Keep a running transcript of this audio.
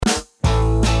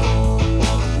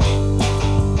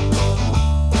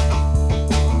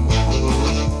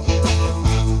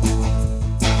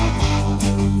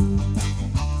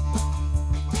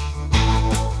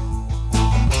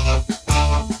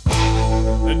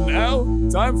And now,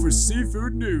 time for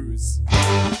seafood news.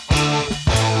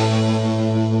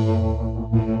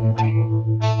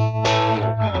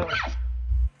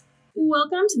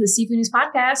 Welcome to the Seafood News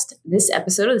Podcast. This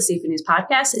episode of the Seafood News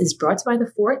Podcast is brought to you by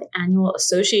the 4th Annual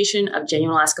Association of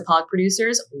Genuine Alaska Pollock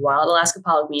Producers Wild Alaska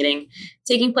Pollock Meeting,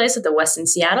 taking place at the Westin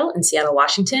Seattle in Seattle,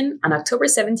 Washington on October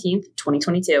 17th,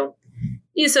 2022.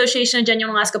 The Association of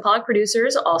Genuine Alaska Pollock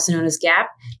Producers, also known as GAP,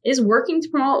 is working to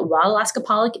promote wild Alaska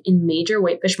pollock in major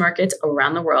whitefish markets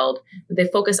around the world, with a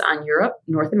focus on Europe,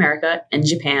 North America, and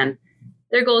Japan.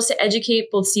 Their goal is to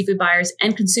educate both seafood buyers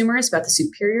and consumers about the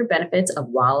superior benefits of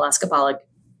wild Alaska pollock.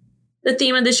 The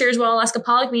theme of this year's Wild Alaska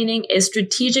Pollock Meeting is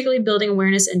strategically building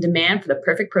awareness and demand for the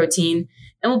perfect protein,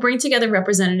 and will bring together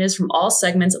representatives from all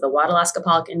segments of the wild Alaska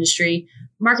pollock industry,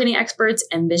 marketing experts,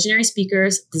 and visionary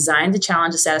speakers designed to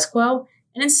challenge the status quo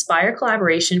and inspire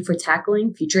collaboration for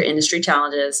tackling future industry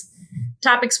challenges.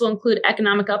 Topics will include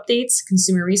economic updates,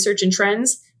 consumer research and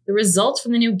trends, the results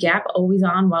from the new GAP Always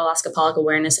On Wild Alaska Pollock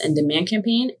Awareness and Demand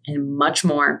campaign, and much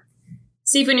more.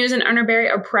 Seafood News and Urner Barry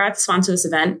are proud to sponsor this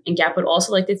event, and GAP would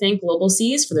also like to thank Global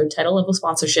Seas for their title level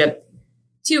sponsorship.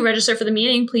 To register for the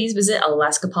meeting, please visit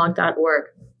alaskapollock.org.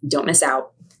 Don't miss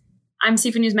out. I'm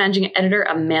Seafood News Managing Editor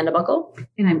Amanda Buckle.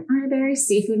 And I'm Urner Barry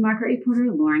Seafood Market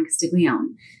Reporter Lauren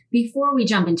Castiglione. Before we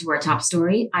jump into our top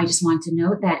story, I just want to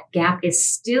note that GAP is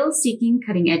still seeking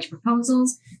cutting-edge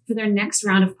proposals for their next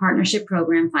round of partnership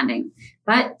program funding.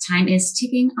 But time is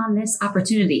ticking on this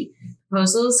opportunity.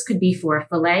 Proposals could be for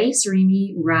fillet,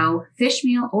 surimi, roe, fish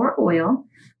meal, or oil.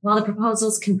 While the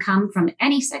proposals can come from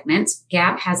any segment,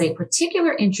 GAP has a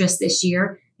particular interest this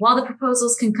year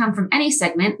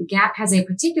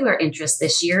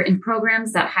in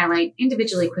programs that highlight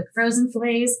individually quick frozen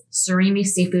fillets, surimi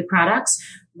seafood products,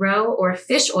 roe, or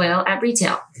fish oil at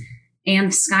retail. And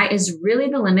the sky is really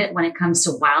the limit when it comes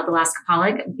to wild Alaska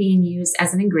pollock being used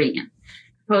as an ingredient.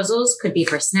 Proposals could be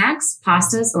for snacks,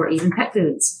 pastas, or even pet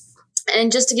foods.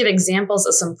 And just to give examples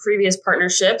of some previous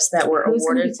partnerships that were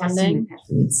awarded funding. Pet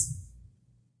foods?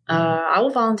 I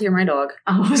will volunteer my dog.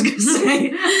 Oh, I was going to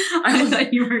say. I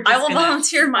thought you were. I will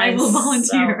volunteer my. I will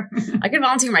volunteer. So, I can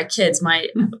volunteer my kids. My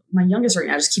youngest right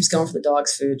now just keeps going for the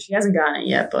dog's food. She hasn't gotten it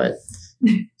yet, but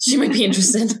she might be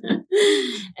interested.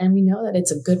 And we know that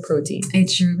it's a good protein. It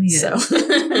surely is. So,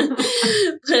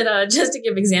 but just to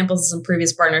give examples of some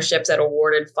previous partnerships that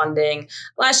awarded funding,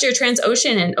 last year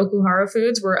Transocean and Okuhara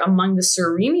Foods were among the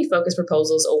surimi-focused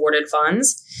proposals awarded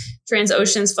funds.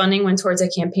 Transocean's funding went towards a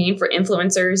campaign for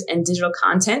influencers and digital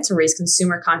content to raise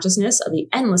consumer consciousness of the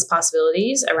endless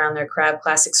possibilities around their crab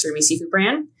classic surimi seafood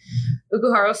brand.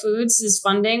 Okuhara Foods'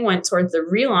 funding went towards the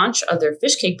relaunch of their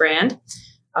fish cake brand.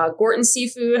 Gorton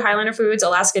Seafood, Highlander Foods,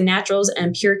 Alaska Naturals,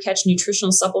 and Pure Catch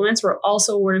Nutritional Supplements were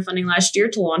also awarded funding last year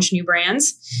to launch new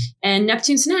brands. And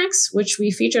Neptune Snacks, which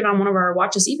we featured on one of our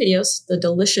Watch Us Eat videos, the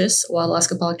delicious Wild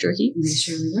Alaska Pollock Jerky. They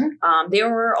surely were. They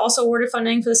were also awarded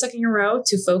funding for the second year in a row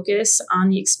to focus on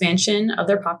the expansion of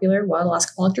their popular Wild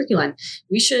Alaska Pollock Jerky line.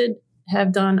 We should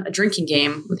have done a drinking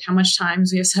game with how much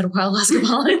times we have said Wild Alaska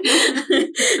Pollock.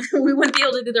 We wouldn't be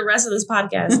able to do the rest of this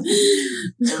podcast.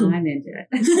 No, I'm into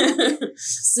it.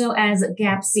 So as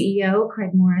GAP CEO Craig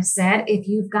Morris said, if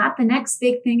you've got the next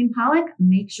big thing in pollock,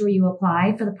 make sure you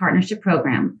apply for the partnership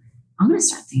program. I'm going to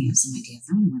start thinking of some ideas.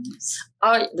 I want to win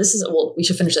this. We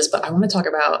should finish this, but I want to talk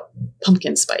about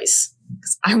pumpkin spice.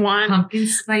 I want pumpkin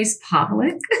spice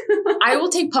pollock. I will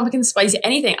take pumpkin spice,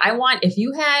 anything. If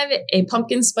you have a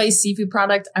pumpkin spice seafood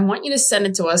product, I want you to send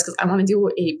it to us because I want to do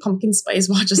a pumpkin spice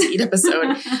Watch Us Eat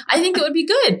episode. I think it would be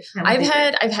good. I've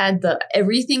had the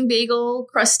everything bagel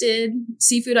crusted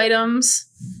seafood items.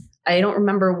 I don't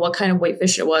remember what kind of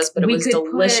whitefish it was, but it was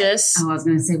delicious. I was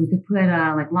going to say we could put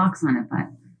like lox on it, but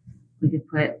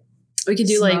we could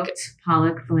do like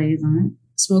pollock fillets on it.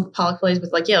 Smoked pollock fillets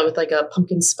with a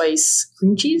pumpkin spice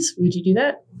cream cheese. Would you do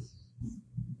that?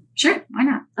 Sure, why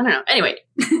not? I don't know. Anyway,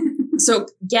 so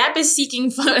GAP is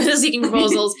seeking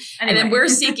proposals, anyway. And then we're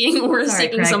seeking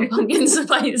some pumpkin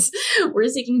spice. We're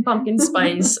seeking pumpkin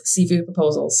spice seafood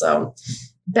proposals. So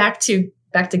back to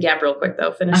GAP real quick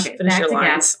though. Finish your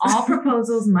lines. GAP. All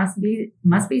proposals must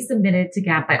be submitted to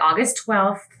GAP by August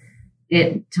 12th.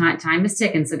 Time is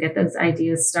ticking, so get those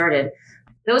ideas started.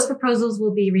 Those proposals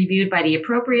will be reviewed by the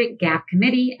appropriate GAP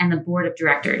committee and the board of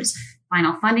directors.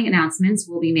 Final funding announcements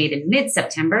will be made in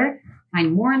mid-September.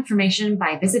 Find more information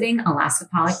by visiting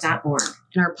alaskapollock.org.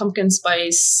 And our pumpkin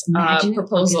spice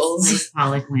proposals. Pumpkin spice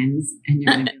pollock wins, and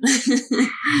you're going to be like,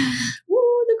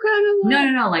 woo, the crowd of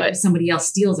life. No. Like if somebody else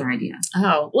steals our idea.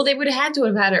 Oh, well, they would have had to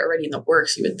have had it already in the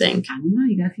works, you would think. I don't know.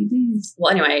 You got a few days.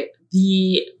 Well, anyway,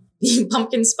 the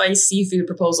pumpkin spice seafood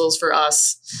proposals for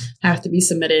us have to be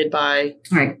submitted by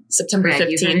September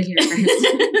 15th.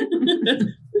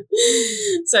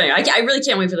 So anyway, I really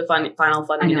can't wait for the final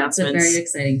funding announcements. It's a very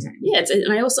exciting time. Yeah,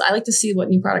 and I like to see what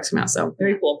new products come out. So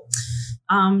very cool.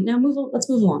 Let's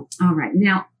move along. All right,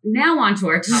 now on to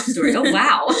our top story. Oh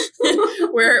wow,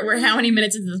 we're how many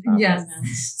minutes into this podcast? Yes. Now?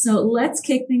 So let's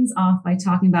kick things off by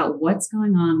talking about what's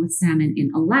going on with salmon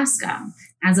in Alaska.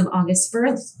 As of August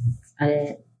 1st,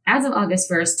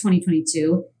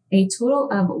 2022. A total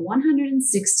of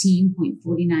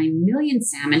 116.49 million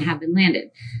salmon have been landed,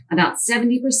 about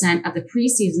 70% of the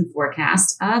preseason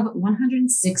forecast of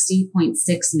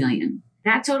 160.6 million.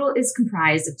 That total is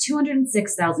comprised of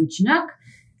 206,000 Chinook,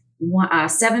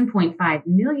 7.5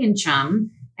 million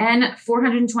chum, and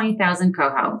 420,000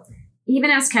 coho.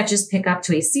 Even as catches pick up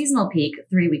to a seasonal peak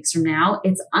 3 weeks from now,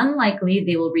 it's unlikely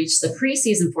they will reach the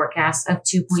preseason forecast of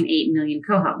 2.8 million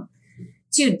coho.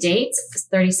 To date,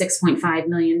 36.5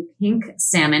 million pink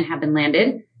salmon have been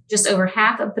landed, just over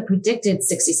half of the predicted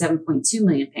 67.2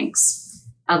 million pinks.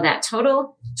 Of that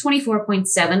total,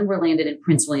 24.7 were landed in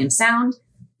Prince William Sound,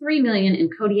 3 million in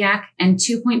Kodiak, and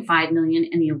 2.5 million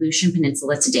in the Aleutian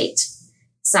Peninsula to date.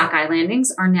 Sockeye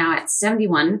landings are now at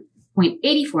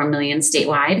 71.84 million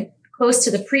statewide, close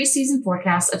to the preseason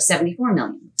forecast of 74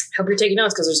 million. Hope you're taking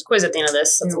notes because there's a quiz at the end of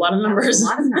this. That's a lot of numbers.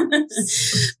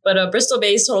 But Bristol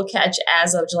Bay's total catch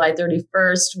as of July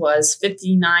 31st was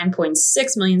 59.6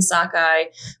 million sockeye,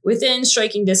 within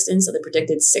striking distance of the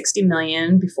predicted 60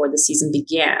 million before the season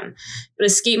began. But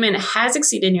escapement has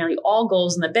exceeded nearly all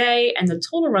goals in the bay, and the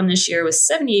total run this year was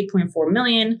 78.4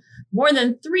 million, more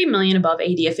than 3 million above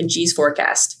ADF&G's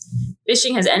forecast.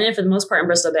 Fishing has ended for the most part in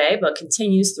Bristol Bay, but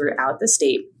continues throughout the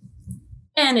state.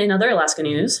 And in other Alaska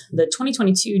news, the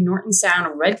 2022 Norton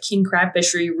Sound Red King crab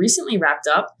fishery recently wrapped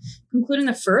up, concluding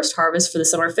the first harvest for the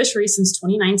summer fishery since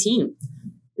 2019.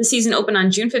 The season opened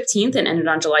on June 15th and ended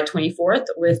on July 24th,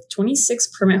 with 26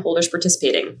 permit holders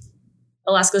participating.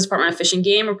 Alaska's Department of Fish and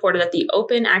Game reported that the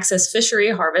open access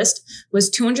fishery harvest was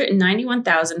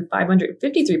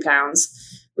 291,553 pounds,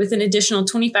 with an additional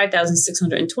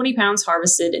 25,620 pounds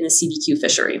harvested in the CDQ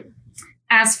fishery.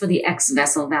 As for the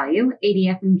ex-vessel value,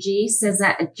 ADF&G says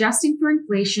that adjusting for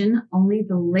inflation, only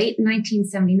the late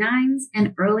 1979s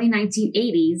and early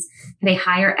 1980s had a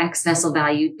higher ex-vessel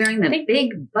value during the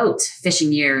big boat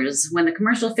fishing years when the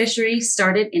commercial fishery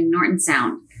started in Norton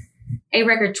Sound. A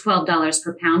record $12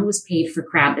 per pound was paid for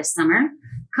crab this summer.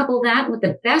 Couple that with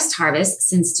the best harvest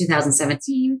since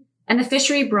 2017, and the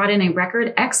fishery brought in a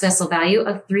record ex-vessel value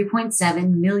of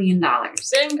 $3.7 million.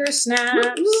 Finger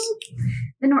snaps!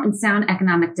 The Norton Sound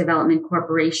Economic Development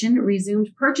Corporation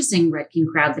resumed purchasing red king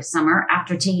crab this summer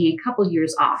after taking a couple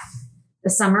years off. The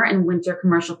summer and winter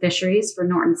commercial fisheries for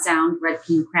Norton Sound red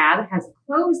king crab has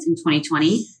closed in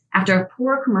 2020 after a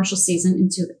poor commercial season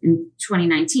in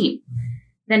 2019.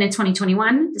 Then in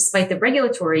 2021, despite the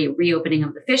regulatory reopening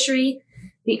of the fishery,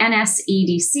 the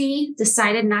NSEDC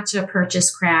decided not to purchase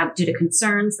crab due to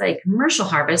concerns that a commercial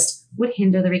harvest would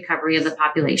hinder the recovery of the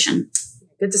population.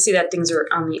 Good to see that things are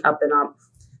on the up and up.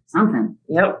 Something.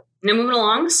 Yep. Now moving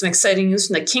along, some exciting news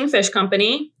from the Kingfish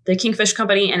Company. The Kingfish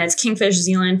Company and its Kingfish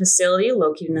Zealand facility,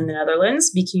 located in the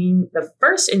Netherlands, became the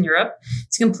first in Europe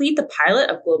to complete the pilot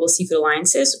of Global Seafood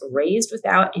Alliance's Raised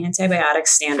Without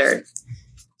Antibiotics standard.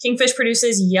 Kingfish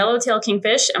produces yellowtail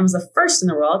kingfish and was the first in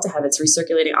the world to have its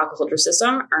recirculating aquaculture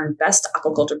system earn Best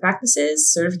Aquaculture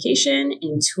Practices certification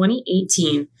in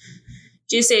 2018.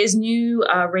 GSA's new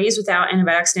Raised Without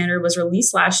Antibiotics standard was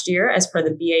released last year as part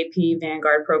of the BAP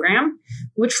Vanguard program,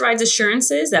 which provides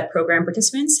assurances that program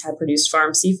participants have produced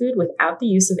farm seafood without the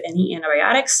use of any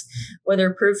antibiotics, whether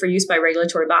approved for use by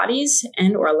regulatory bodies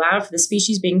and or allowed for the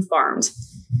species being farmed.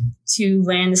 To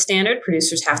land the standard,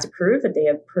 producers have to prove that they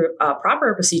have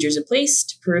proper procedures in place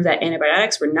to prove that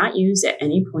antibiotics were not used at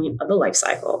any point of the life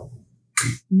cycle.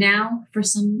 Now for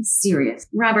some serious.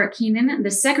 Robert Keenan,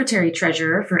 the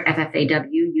Secretary-Treasurer for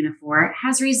FFAW Unifor,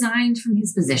 has resigned from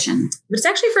his position. But it's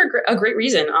actually for a great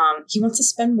reason. He wants to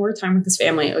spend more time with his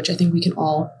family, which I think we can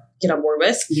all get on board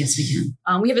with. Yes, we can.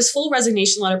 We have his full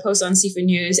resignation letter posted on Seafood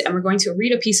News, and we're going to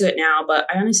read a piece of it now, but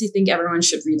I honestly think everyone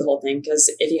should read the whole thing, because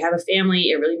if you have a family,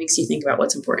 it really makes you think about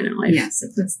what's important in life. Yes,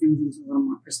 it puts things into a little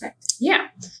more perspective. Yeah.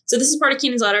 So this is part of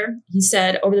Keenan's letter. He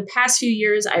said, over the past few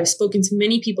years, I've spoken to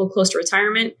many people close to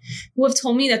retirement who have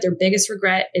told me that their biggest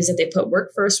regret is that they put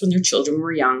work first when their children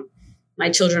were young. My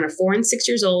children are 4 and 6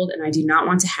 years old, and I do not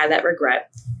want to have that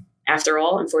regret. After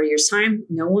all, in 40 years' time,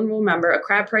 no one will remember a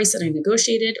crab price that I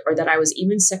negotiated or that I was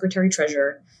even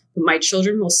Secretary-Treasurer, but my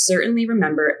children will certainly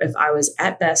remember if I was,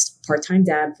 at best, part-time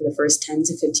dad for the first 10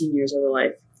 to 15 years of their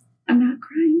life. I'm not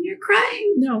crying you're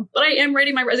crying. No, but I am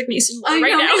writing my resignation letter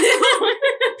right know.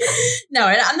 now. No,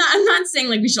 I'm not saying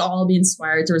like we should all be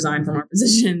inspired to resign from our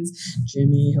positions.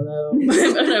 Jimmy, hello.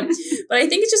 But I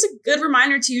think it's just a good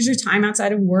reminder to use your time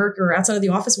outside of work or outside of the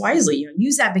office wisely. You know,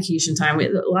 use that vacation time. A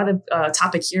lot of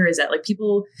topic here is that like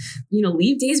people, you know,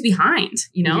 leave days behind.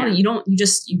 You know,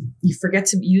 you forget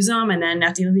to use them, and then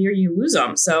at the end of the year you lose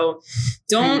them. So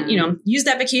don't use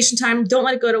that vacation time. Don't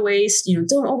let it go to waste. You know,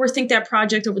 don't overthink that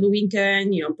project over the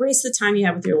weekend. You know, embrace the time you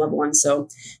have with your loved ones. So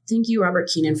thank you, Robert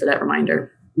Keenan, for that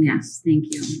reminder. Yes, thank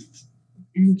you.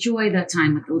 And enjoy that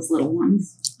time with those little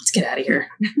ones. Let's get out of here.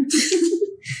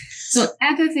 So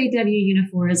FFAW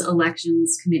Unifor's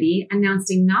Elections Committee announced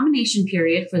a nomination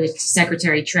period for the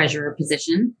Secretary-Treasurer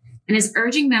position and is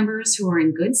urging members who are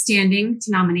in good standing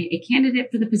to nominate a candidate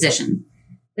for the position.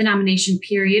 The nomination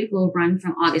period will run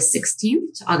from August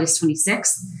 16th to August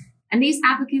 26th. And these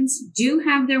applicants do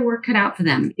have their work cut out for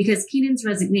them because Keenan's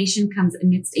resignation comes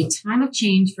amidst a time of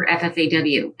change for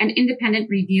FFAW. An independent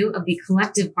review of the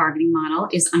collective bargaining model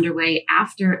is underway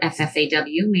after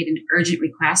FFAW made an urgent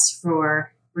request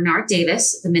for Bernard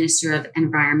Davis, the Minister of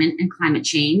Environment and Climate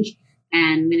Change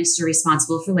and Minister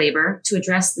responsible for labor, to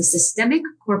address the systemic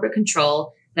corporate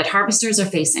control that harvesters are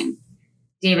facing.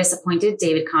 Davis appointed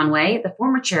David Conway, the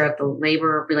former chair of the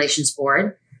Labor Relations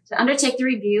Board, to undertake the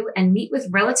review and meet with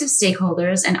relative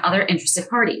stakeholders and other interested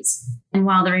parties. And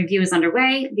while the review is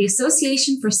underway, the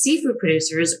Association for Seafood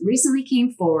Producers recently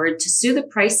came forward to sue the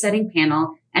price-setting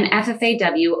panel and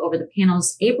FFAW over the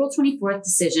panel's April 24th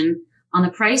decision on the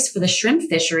price for the shrimp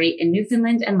fishery in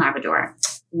Newfoundland and Labrador.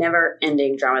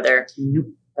 Never-ending drama there. Nope.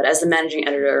 But as the managing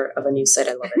editor of a news site,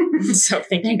 I love it. So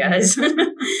thank you guys.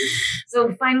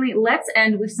 So finally, let's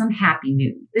end with some happy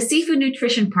news. The Seafood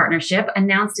Nutrition Partnership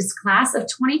announced its class of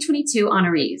 2022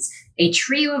 honorees, a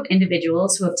trio of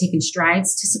individuals who have taken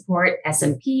strides to support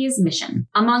SNP's mission.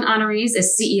 Among honorees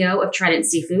is CEO of Trident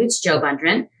Seafoods, Joe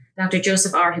Bundren, Dr.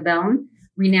 Joseph R. Hibon,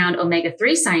 renowned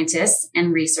omega-3 scientist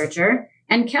and researcher,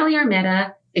 and Kelly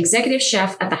Armeda, executive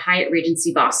chef at the Hyatt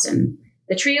Regency Boston.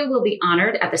 The trio will be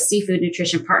honored at the Seafood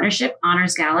Nutrition Partnership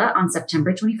Honors Gala on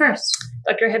September 21st.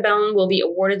 Dr. Hibon will be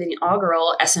awarded the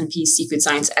inaugural SNP Seafood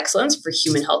Science Excellence for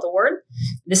Human Health Award.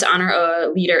 This honors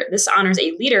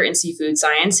a leader in seafood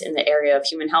science in the area of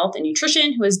human health and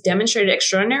nutrition who has demonstrated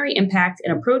extraordinary impact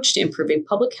and approach to improving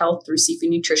public health through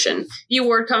seafood nutrition. The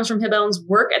award comes from Hibon's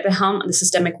work at the helm of the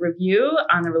Systemic Review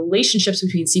on the relationships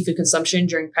between seafood consumption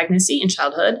during pregnancy and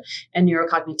childhood and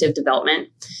neurocognitive development.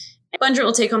 Bundren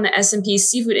will take home the S&P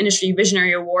Seafood Industry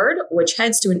Visionary Award, which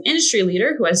heads to an industry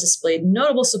leader who has displayed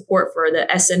notable support for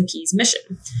the S&P's mission.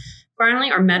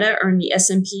 Finally, Armeda earned the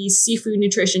S&P Seafood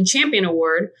Nutrition Champion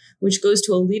Award, which goes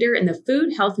to a leader in the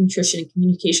food, health, nutrition, and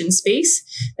communication space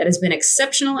that has been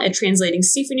exceptional at translating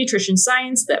seafood nutrition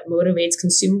science that motivates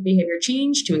consumer behavior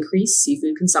change to increase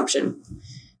seafood consumption.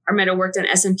 Armeda worked on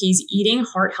S&P's Eating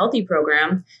Heart Healthy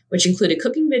program, which included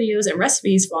cooking videos and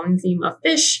recipes following the theme of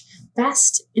fish,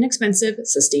 fast, inexpensive,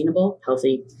 sustainable,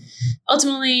 healthy.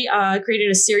 Ultimately,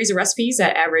 created a series of recipes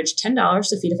that averaged $10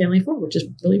 to feed a family of four, which is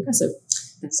really impressive.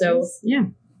 So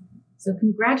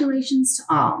congratulations to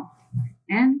all.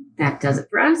 And that does it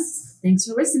for us. Thanks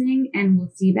for listening, and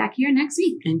we'll see you back here next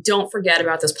week. And don't forget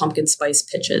about those pumpkin spice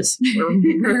pitches.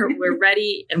 We're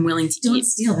ready and willing to eat. Don't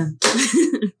steal them.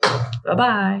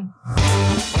 Bye-bye.